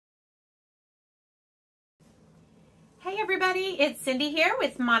Hi everybody, it's Cindy here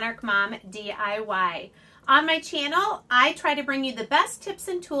with Monarch Mom DIY. On my channel, I try to bring you the best tips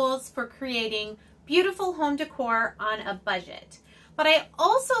and tools for creating beautiful home decor on a budget. But I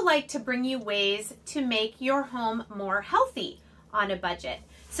also like to bring you ways to make your home more healthy on a budget.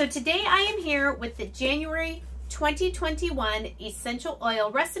 So today I am here with the January 2021 Essential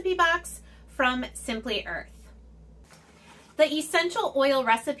Oil Recipe Box from Simply Earth. The Essential Oil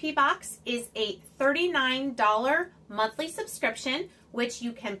Recipe Box is a $39 monthly subscription, which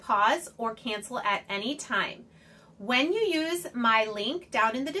you can pause or cancel at any time. When you use my link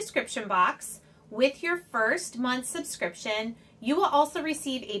down in the description box with your first month subscription, you will also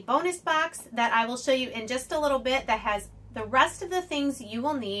receive a bonus box that I will show you in just a little bit that has the rest of the things you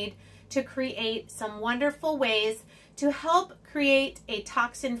will need to create some wonderful ways to help create a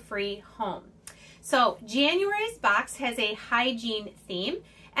toxin-free home. So January's box has a hygiene theme,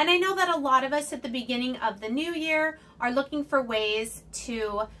 and I know that a lot of us at the beginning of the new year are looking for ways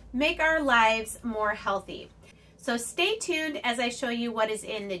to make our lives more healthy. So stay tuned as I show you what is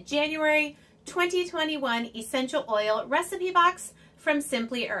in the January 2021 Essential Oil Recipe Box from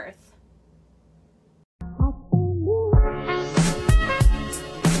Simply Earth.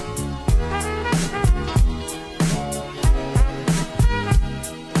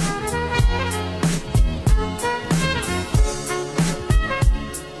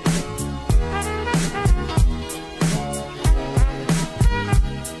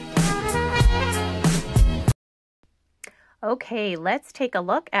 Okay, let's take a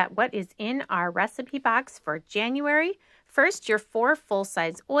look at what is in our recipe box for January. First, your 4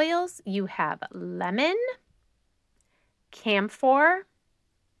 full-size oils. You have lemon, camphor,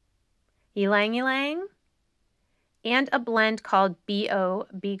 ylang ylang, and a blend called B.O.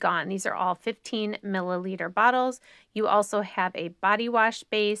 Be Gone. These are all 15 milliliter bottles. You also have a body wash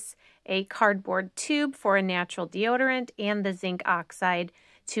base, a cardboard tube for a natural deodorant, and the zinc oxide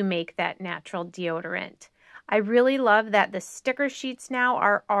to make that natural deodorant. I really love that the sticker sheets now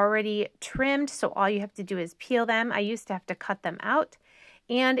are already trimmed, so all you have to do is peel them. I used to have to cut them out.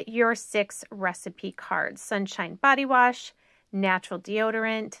 And your 6 recipe cards: Sunshine Body Wash, Natural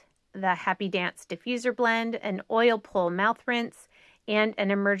Deodorant, the Happy Dance Diffuser Blend, an Oil Pull Mouth Rinse, and an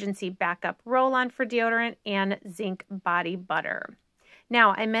Emergency Backup Roll-On for deodorant, and Zinc Body Butter.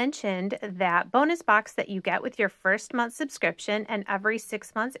 Now, I mentioned that bonus box that you get with your first month subscription, and every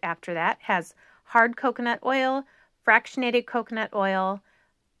 6 months after that has hard coconut oil, fractionated coconut oil,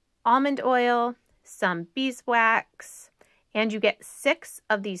 almond oil, some beeswax, and you get 6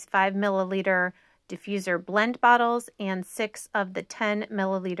 of these 5 milliliter diffuser blend bottles and 6 of the 10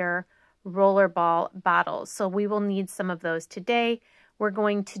 milliliter rollerball bottles. So we will need some of those today. We're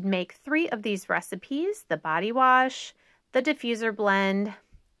going to make 3 of these recipes: the body wash, the diffuser blend,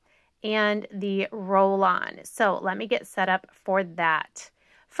 and the roll-on. So let me get set up for that.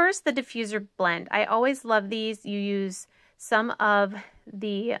 First, the diffuser blend. I always love these. You use some of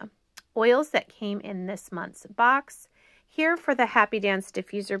the oils that came in this month's box. Here for the Happy Dance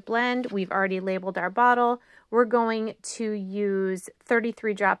Diffuser Blend, we've already labeled our bottle. We're going to use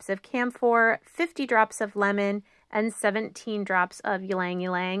 33 drops of camphor, 50 drops of lemon, and 17 drops of ylang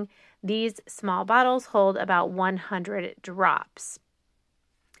ylang. These small bottles hold about 100 drops.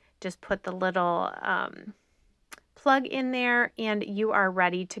 Just put the little plug in there and you are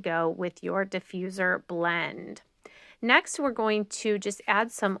ready to go with your diffuser blend. Next, we're going to just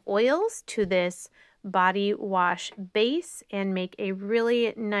add some oils to this body wash base and make a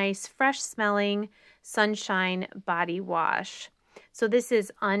really nice, fresh smelling Sunshine body wash. So this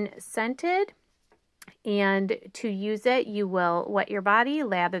is unscented, and to use it, you will wet your body,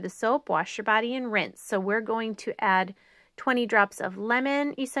 lather the soap, wash your body, and rinse. So we're going to add 20 drops of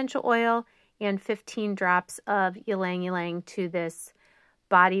lemon essential oil and 15 drops of ylang ylang to this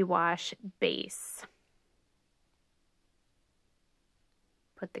body wash base.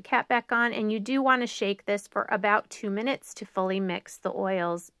 Put the cap back on, and you do want to shake this for about 2 minutes to fully mix the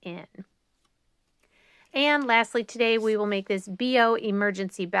oils in. And lastly, today we will make this B.O.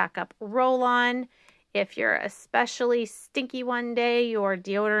 Emergency Backup Roll-On. If you're especially stinky one day, your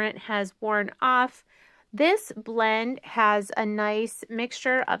deodorant has worn off, this blend has a nice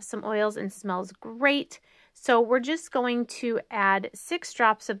mixture of some oils and smells great. So we're just going to add 6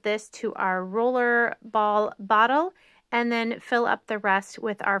 drops of this to our roller ball bottle and then fill up the rest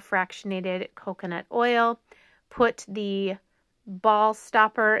with our fractionated coconut oil. Put the ball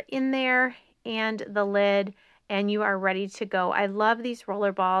stopper in there and the lid, and you are ready to go. I love these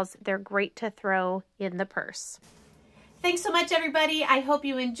roller balls. They're great to throw in the purse. Thanks so much, everybody. I hope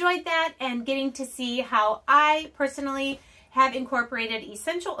you enjoyed that and getting to see how I personally have incorporated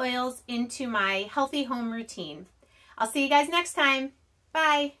essential oils into my healthy home routine. I'll see you guys next time.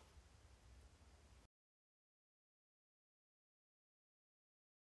 Bye.